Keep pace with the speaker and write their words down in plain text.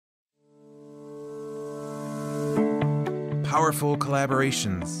Powerful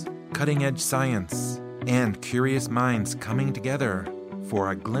collaborations, cutting-edge science, and curious minds coming together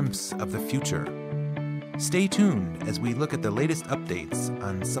for a glimpse of the future. Stay tuned as we look at the latest updates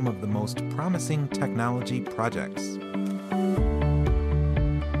on some of the most promising technology projects.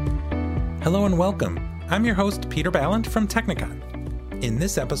 Hello and welcome. I'm your host, Peter Ballant from Technicon. In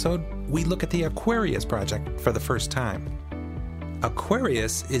this episode, we look at the Aquarius project for the first time.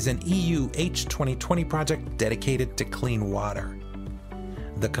 Aquarius is an EU H2020 project dedicated to clean water.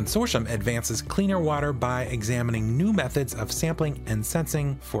 The consortium advances cleaner water by examining new methods of sampling and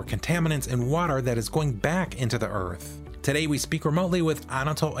sensing for contaminants in water that is going back into the earth. Today we speak remotely with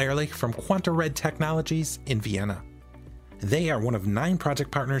Anatol Ehrlich from QuantaRed Technologies in Vienna. They are one of 9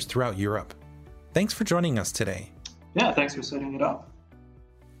 project partners throughout Europe. Thanks for joining us today. Yeah, thanks for setting it up.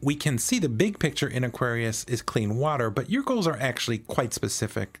 We can see the big picture in Aquarius is clean water, but your goals are actually quite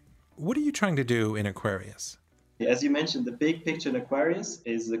specific. What are you trying to do in Aquarius? As you mentioned, the big picture in Aquarius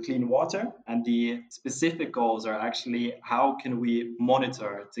is the clean water, and the specific goals are actually how can we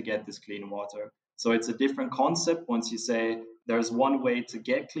monitor to get this clean water. So it's a different concept once you say there's one way to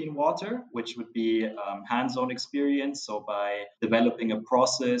get clean water, which would be hands-on experience. So by developing a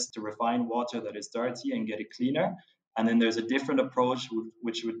process to refine water that is dirty and get it cleaner. And then there's a different approach,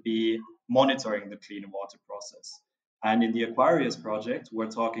 which would be monitoring the clean water process. And in the Aquarius project,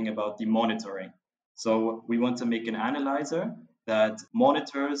 we're talking about the monitoring. So we want to make an analyzer that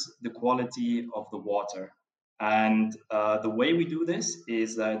monitors the quality of the water. And the way we do this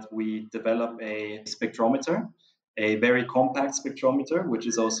is that we develop a spectrometer, a very compact spectrometer, which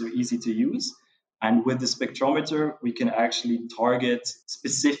is also easy to use. And with the spectrometer, we can actually target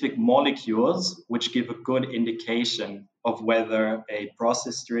specific molecules, which give a good indication of whether a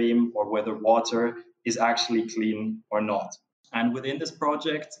process stream or whether water is actually clean or not. And within this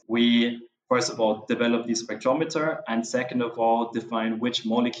project, we, first of all, develop the spectrometer, and second of all, define which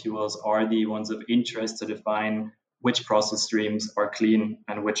molecules are the ones of interest to define which process streams are clean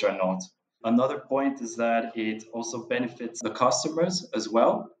and which are not. Another point is that it also benefits the customers as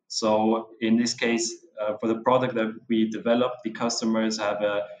well. So in this case, for the product that we develop, the customers have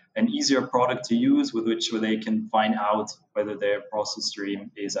an easier product to use with which they can find out whether their process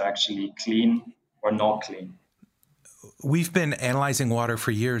stream is actually clean or not clean. We've been analyzing water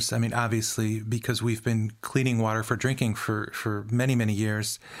for years. I mean, obviously, because we've been cleaning water for drinking for many, many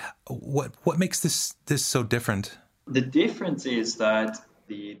years. What makes this so different? The difference is that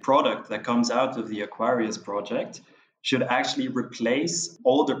the product that comes out of the Aquarius project should actually replace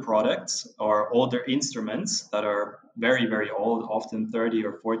older products or older instruments that are very, very old, often 30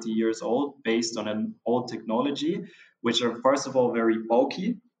 or 40 years old, based on an old technology, which are, first of all, very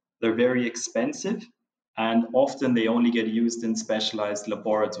bulky, they're very expensive, and often they only get used in specialized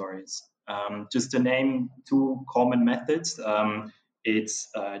laboratories. Just to name 2 common methods, it's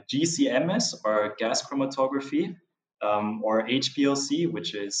GCMS, or gas chromatography, or HPLC,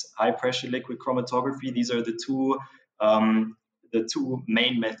 which is high pressure liquid chromatography. These are the two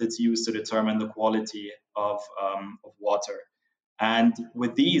main methods used to determine the quality of water. And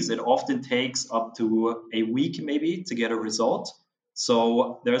with these, it often takes up to a week maybe to get a result.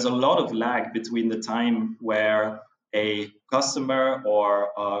 So there's a lot of lag between the time where a customer or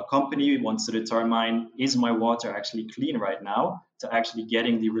a company wants to determine, is my water actually clean right now, to actually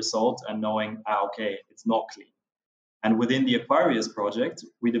getting the result and knowing, okay, it's not clean. And within the Aquarius project,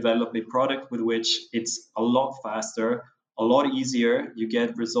 we develop a product with which it's a lot faster, a lot easier. You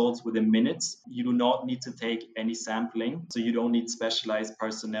get results within minutes. You do not need to take any sampling, so you don't need specialized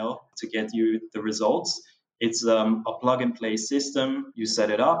personnel to get you the results. It's a plug-and-play system. You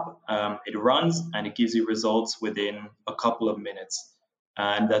set it up, it runs, and it gives you results within a couple of minutes.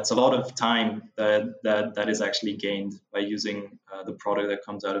 And that's a lot of time that is actually gained by using the product that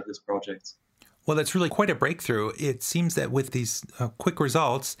comes out of this project. Well, that's really quite a breakthrough. It seems that with these quick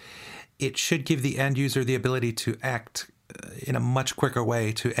results, it should give the end user the ability to act in a much quicker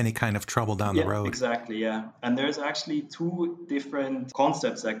way to any kind of trouble down the road. Exactly, yeah. And there's actually 2 different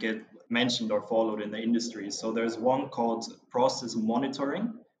concepts that get mentioned or followed in the industry. So there's one called process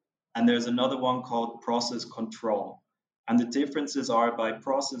monitoring, and there's another one called process control. And the differences are, by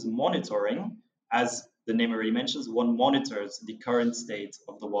process monitoring, as the name already mentions, one monitors the current state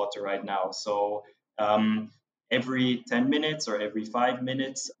of the water right now. So every 10 minutes or every 5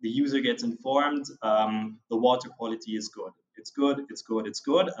 minutes, the user gets informed the water quality is good. It's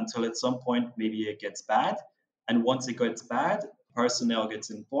good, until at some point maybe it gets bad. And once it gets bad, personnel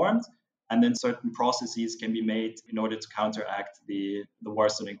gets informed, and then certain processes can be made in order to counteract the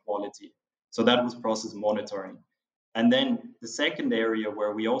worsening quality. So that was process monitoring. And then the second area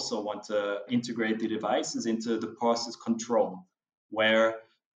where we also want to integrate the device is into the process control, where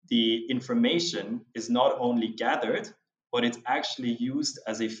the information is not only gathered, but it's actually used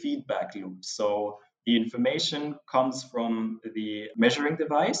as a feedback loop. So the information comes from the measuring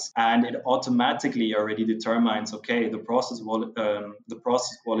device, and it automatically already determines, okay, the process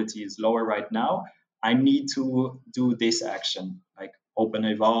quality is lower right now. I need to do this action, like open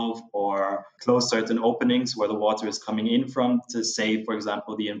a valve or close certain openings where the water is coming in from to save, for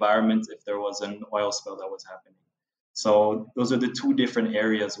example, the environment if there was an oil spill that was happening. So those are the two different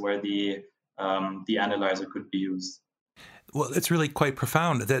areas where the analyzer could be used. Well, it's really quite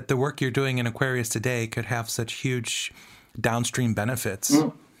profound that the work you're doing in Aquarius today could have such huge downstream benefits.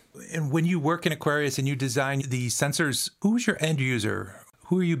 Mm. And when you work in Aquarius and you design the sensors, who's your end user?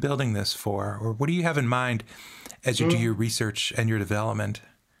 Who are you building this for? Or what do you have in mind as you do your research and your development?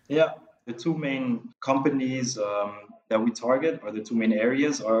 Yeah, the two main companies that we target, or the two main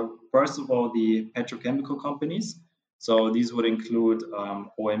areas, are first of all the petrochemical companies. So these would include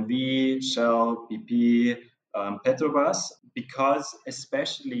OMV, Shell, BP, Petrobras, because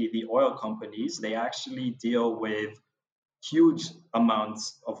especially the oil companies, they actually deal with huge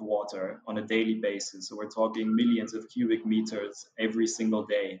amounts of water on a daily basis. So we're talking millions of cubic meters every single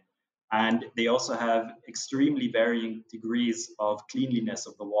day. And they also have extremely varying degrees of cleanliness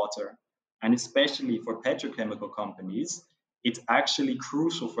of the water. And especially for petrochemical companies, it's actually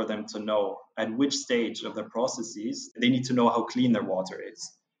crucial for them to know at which stage of their processes they need to know how clean their water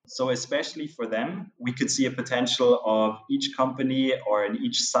is. So especially for them, we could see a potential of each company or in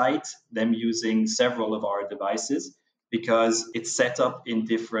each site, them using several of our devices, because it's set up in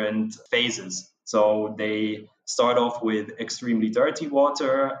different phases. So they start off with extremely dirty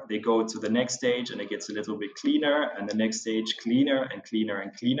water, they go to the next stage and it gets a little bit cleaner, and the next stage cleaner and cleaner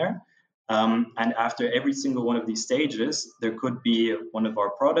and cleaner. And after every single one of these stages, there could be one of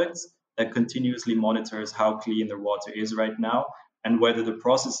our products that continuously monitors how clean their water is right now and whether the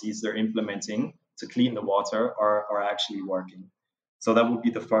processes they're implementing to clean the water are actually working. So that would be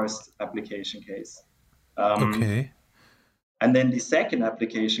the first application case. Okay. And then the second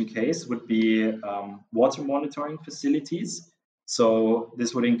application case would be water monitoring facilities. So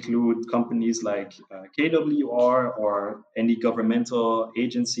this would include companies like KWR or any governmental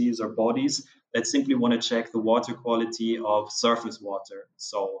agencies or bodies that simply want to check the water quality of surface water.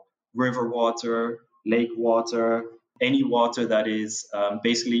 So river water, lake water, any water that is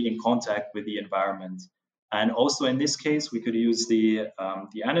basically in contact with the environment. And also in this case, we could use the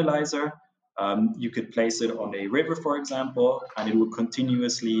analyzer. You could place it on a river, for example, and it will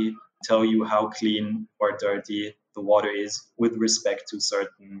continuously tell you how clean or dirty the water is with respect to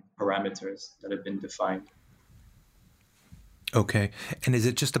certain parameters that have been defined. Okay. And is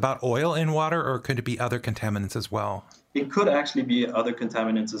it just about oil in water, or could it be other contaminants as well? It could actually be other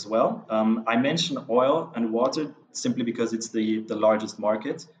contaminants as well. I mentioned oil and water simply because it's the largest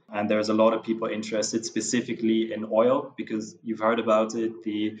market. And there's a lot of people interested specifically in oil because you've heard about it.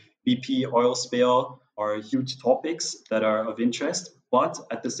 The BP oil spill are huge topics that are of interest. But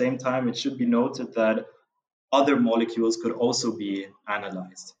at the same time, it should be noted that other molecules could also be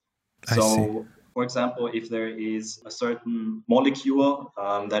analyzed. So, for example, if there is a certain molecule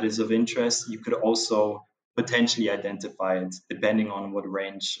that is of interest, you could also potentially identify it depending on what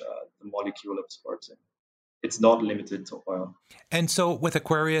range the molecule absorbs in. It's not limited to oil. And so with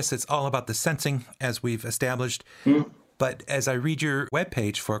Aquarius, it's all about the sensing, as we've established. But as I read your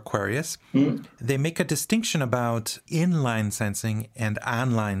webpage for Aquarius, they make a distinction about inline sensing and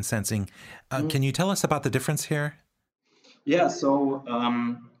online sensing. Can you tell us about the difference here? Yeah, so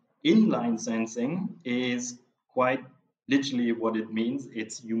inline sensing is quite literally what it means.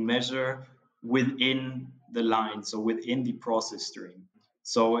 It's you measure within the line, so within the process stream.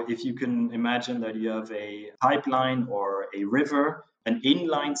 So if you can imagine that you have a pipeline or a river, an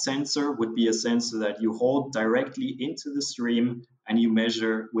inline sensor would be a sensor that you hold directly into the stream and you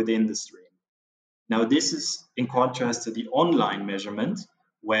measure within the stream. Now, this is in contrast to the online measurement,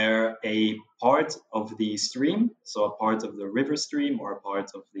 where a part of the stream, so a part of the river stream or a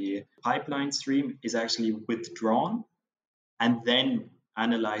part of the pipeline stream, is actually withdrawn and then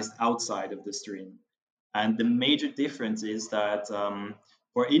analyzed outside of the stream. And the major difference is that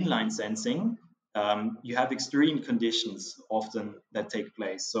for inline sensing, you have extreme conditions often that take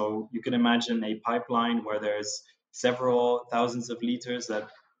place. So you can imagine a pipeline where there's several thousands of liters that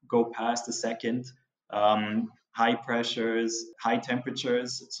go past a second, high pressures, high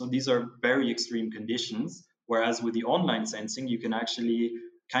temperatures. So these are very extreme conditions. Whereas with the online sensing, you can actually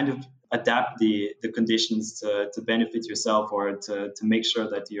kind of adapt the conditions to benefit yourself or to make sure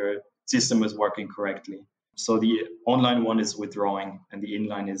that your system is working correctly. So the online one is withdrawing and the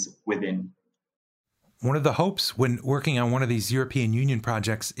inline is within. One of the hopes when working on one of these European Union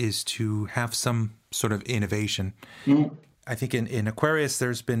projects is to have some sort of innovation. Mm. I think in Aquarius,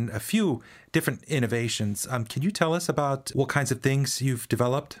 there's been a few different innovations. Can you tell us about what kinds of things you've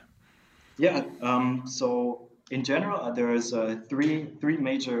developed? Yeah. So in general, there's three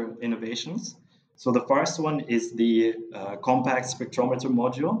major innovations. So the first one is the compact spectrometer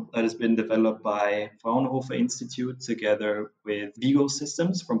module that has been developed by Fraunhofer Institute together with Vigo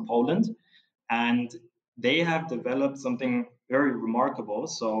Systems from Poland. And they have developed something very remarkable.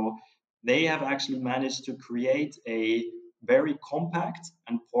 So they have actually managed to create a very compact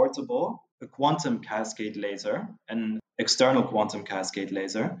and portable quantum cascade laser, an external quantum cascade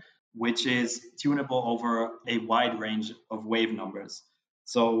laser, which is tunable over a wide range of wave numbers.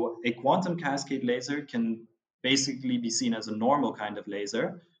 So a quantum cascade laser can basically be seen as a normal kind of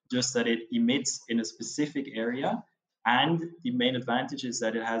laser, just that it emits in a specific area. And the main advantage is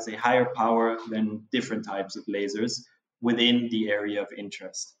that it has a higher power than different types of lasers within the area of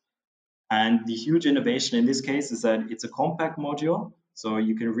interest. And the huge innovation in this case is that it's a compact module, so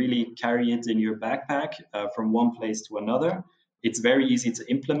you can really carry it in your backpack from one place to another. It's very easy to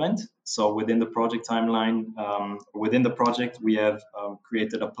implement. So within the project timeline, within the project, we have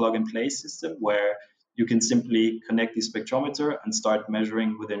created a plug-and-play system where you can simply connect the spectrometer and start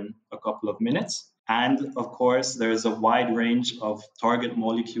measuring within a couple of minutes. And of course, there's a wide range of target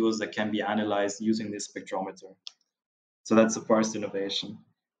molecules that can be analyzed using this spectrometer. So that's the first innovation.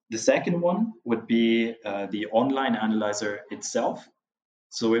 The second one would be the online analyzer itself.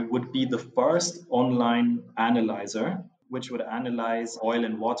 So it would be the first online analyzer which would analyze oil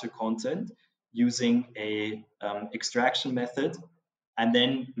and water content using a extraction method and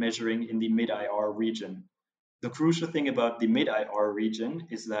then measuring in the mid-IR region. The crucial thing about the mid-IR region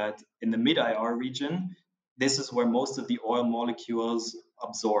is that in the mid-IR region, this is where most of the oil molecules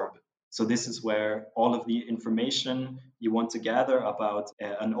absorb. So this is where all of the information you want to gather about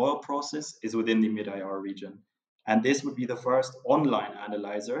an oil process is within the mid-IR region. And this would be the first online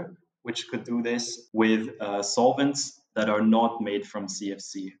analyzer, which could do this with solvents that are not made from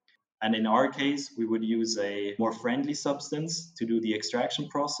CFC. And in our case, we would use a more friendly substance to do the extraction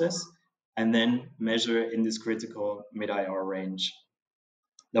process and then measure in this critical mid-IR range.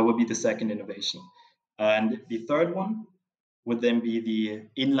 That would be the second innovation. And the third one would then be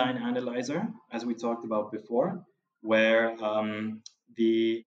the inline analyzer, as we talked about before, where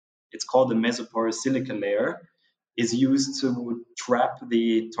it's called the mesoporous silica layer, is used to trap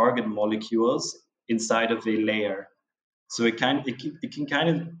the target molecules inside of a layer. So it can kind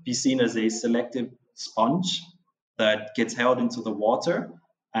of be seen as a selective sponge that gets held into the water.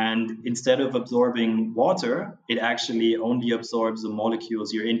 And instead of absorbing water, it actually only absorbs the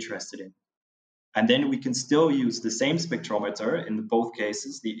molecules you're interested in. And then we can still use the same spectrometer in both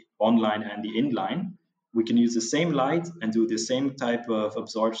cases, the online and the inline. We can use the same light and do the same type of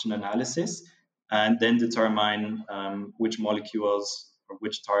absorption analysis and then determine which molecules or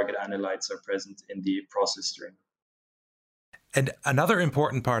which target analytes are present in the process stream. And another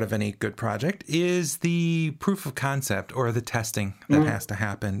important part of any good project is the proof of concept or the testing that has to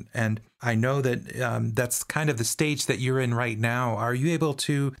happen. And I know that that's kind of the stage that you're in right now. Are you able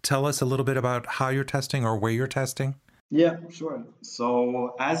to tell us a little bit about how you're testing or where you're testing? Yeah, sure.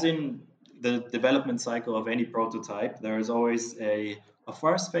 So as in the development cycle of any prototype, there is always a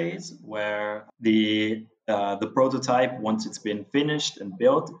first phase where the prototype, once it's been finished and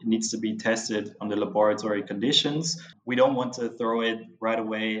built, it needs to be tested under laboratory conditions. We don't want to throw it right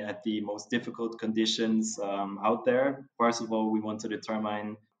away at the most difficult conditions out there. First of all, we want to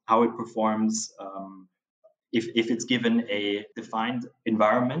determine how it performs if it's given a defined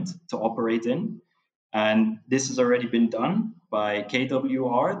environment to operate in. And this has already been done by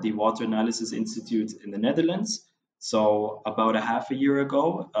KWR, the Water Analysis Institute in the Netherlands. So about a half a year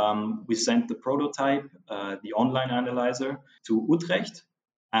ago, we sent the prototype, the online analyzer, to Utrecht,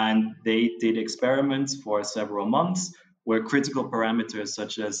 and they did experiments for several months where critical parameters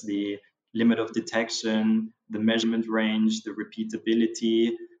such as the limit of detection, the measurement range, the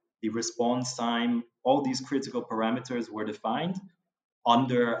repeatability, the response time, all these critical parameters were defined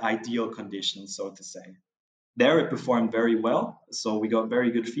under ideal conditions, so to say. There it performed very well, so we got very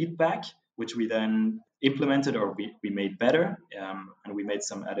good feedback, which we then implemented or we made better, and we made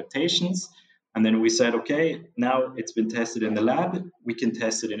some adaptations. And then we said, okay, now it's been tested in the lab, we can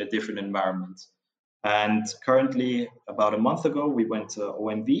test it in a different environment. And currently, about a month ago, we went to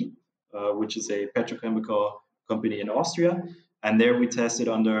OMV, which is a petrochemical company in Austria. And there we tested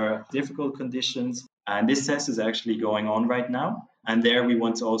under difficult conditions. And this test is actually going on right now. And there we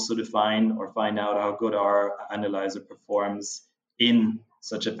want to also define or find out how good our analyzer performs in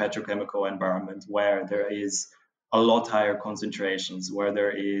such a petrochemical environment where there is a lot higher concentrations, where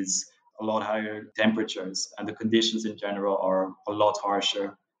there is a lot higher temperatures, and the conditions in general are a lot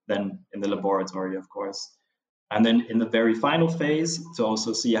harsher than in the laboratory, of course. And then in the very final phase, to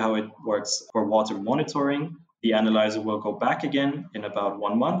also see how it works for water monitoring, the analyzer will go back again in about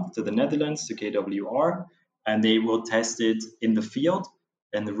 1 month to the Netherlands, to KWR, and they will test it in the field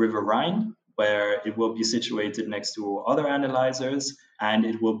in the River Rhine, where it will be situated next to other analyzers, and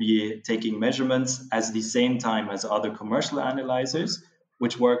it will be taking measurements at the same time as other commercial analyzers,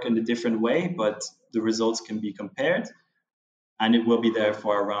 which work in a different way, but the results can be compared. And it will be there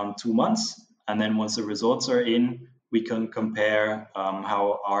for around 2 months. And then once the results are in, we can compare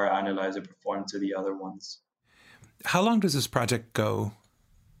how our analyzer performed to the other ones. How long does this project go?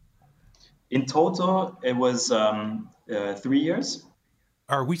 In total, it was 3 years.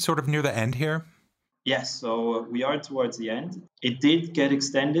 Are we sort of near the end here? Yes, so we are towards the end. It did get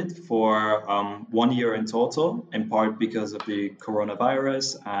extended for 1 year in total, in part because of the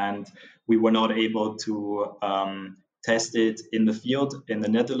coronavirus, and we were not able to test it in the field in the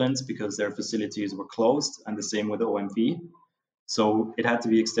Netherlands because their facilities were closed, and the same with OMV. So it had to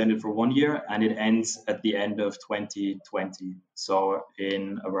be extended for 1 year, and it ends at the end of 2020, so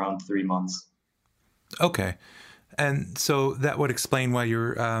in around 3 months. Okay. And so that would explain why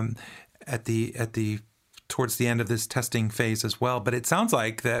you're towards the end of this testing phase as well. But it sounds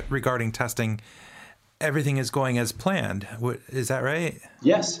like that regarding testing, everything is going as planned. Is that right?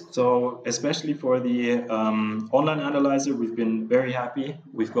 Yes. So especially for the online analyzer, we've been very happy.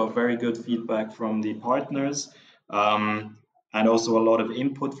 We've got very good feedback from the partners, and also a lot of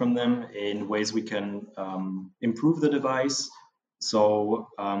input from them in ways we can improve the device. So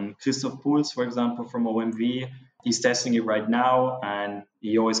Christoph Puls, for example, from OMV, he's testing it right now, and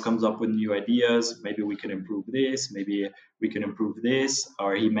he always comes up with new ideas. Maybe we can improve this, maybe we can improve this,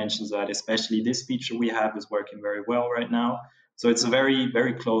 or he mentions that especially this feature we have is working very well right now. So it's a very,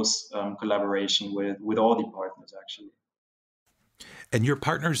 very close collaboration with all the partners, actually. And your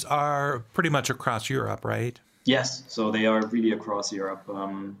partners are pretty much across Europe, right? Yes, so they are really across Europe.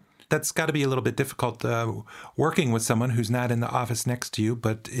 That's got to be a little bit difficult working with someone who's not in the office next to you,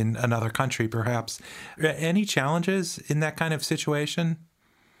 but in another country, perhaps. Any challenges in that kind of situation?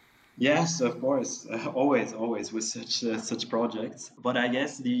 Yes, of course. Always with such projects. But I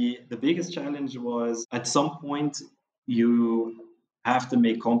guess the biggest challenge was at some point you have to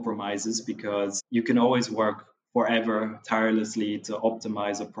make compromises because you can always work forever tirelessly to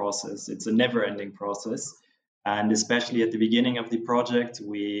optimize a process. It's a never-ending process. And especially at the beginning of the project,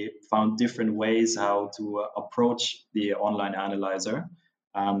 we found different ways how to approach the online analyzer.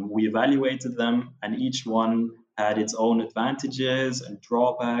 We evaluated them, and each one had its own advantages and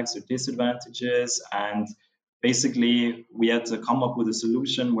drawbacks or disadvantages. And basically, we had to come up with a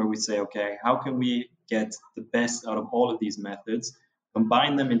solution where we say, okay, how can we get the best out of all of these methods,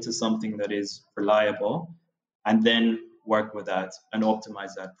 combine them into something that is reliable, and then work with that and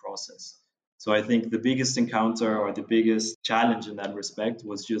optimize that process. So I think the biggest encounter or the biggest challenge in that respect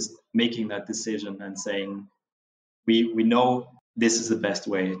was just making that decision and saying, we know this is the best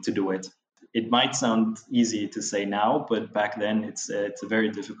way to do it. It might sound easy to say now, but back then it's a very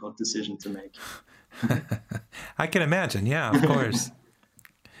difficult decision to make. I can imagine. Yeah, of course.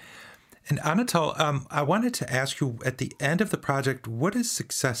 And Anatol, I wanted to ask you at the end of the project, what is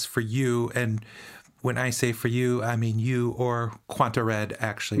success for you? And when I say for you, I mean you or Quantared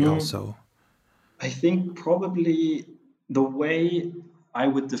actually also. I think probably the way I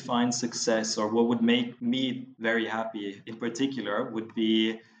would define success, or what would make me very happy in particular, would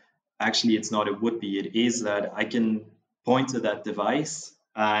be, actually it's not, it would be, it is that I can point to that device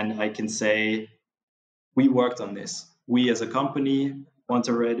and I can say, we worked on this. We as a company,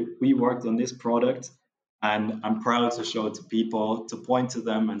 Quantared, we worked on this product, and I'm proud to show it to people, to point to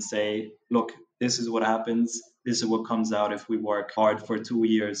them and say, look, this is what happens. This is what comes out if we work hard for 2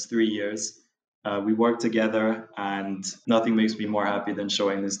 years, 3 years. We work together, and nothing makes me more happy than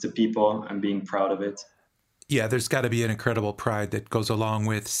showing this to people and being proud of it. Yeah, there's got to be an incredible pride that goes along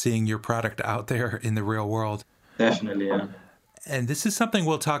with seeing your product out there in the real world. Definitely, yeah. And this is something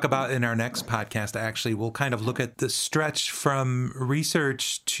we'll talk about in our next podcast, actually. We'll kind of look at the stretch from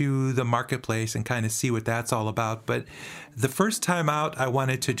research to the marketplace and kind of see what that's all about. But the first time out, I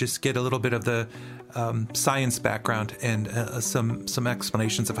wanted to just get a little bit of the science background and some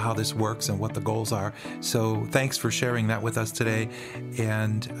explanations of how this works and what the goals are. So thanks for sharing that with us today.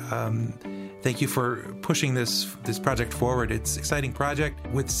 And thank you for pushing this project forward. It's an exciting project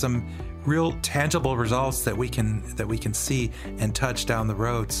with some real tangible results that we can see and touch down the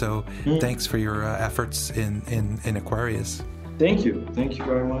road. So thanks for your efforts in Aquarius. Thank you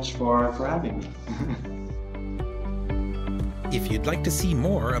very much for having me. If you'd like to see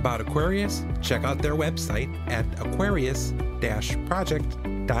more about Aquarius, check out their website at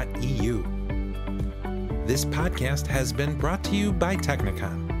aquarius-project.eu. This podcast has been brought to you by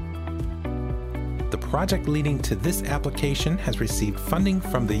Technikon. The project leading to this application has received funding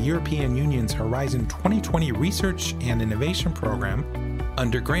from the European Union's Horizon 2020 Research and Innovation Program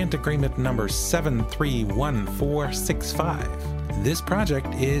under Grant Agreement number 731465. This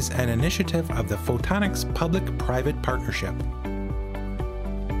project is an initiative of the Photonics Public-Private Partnership.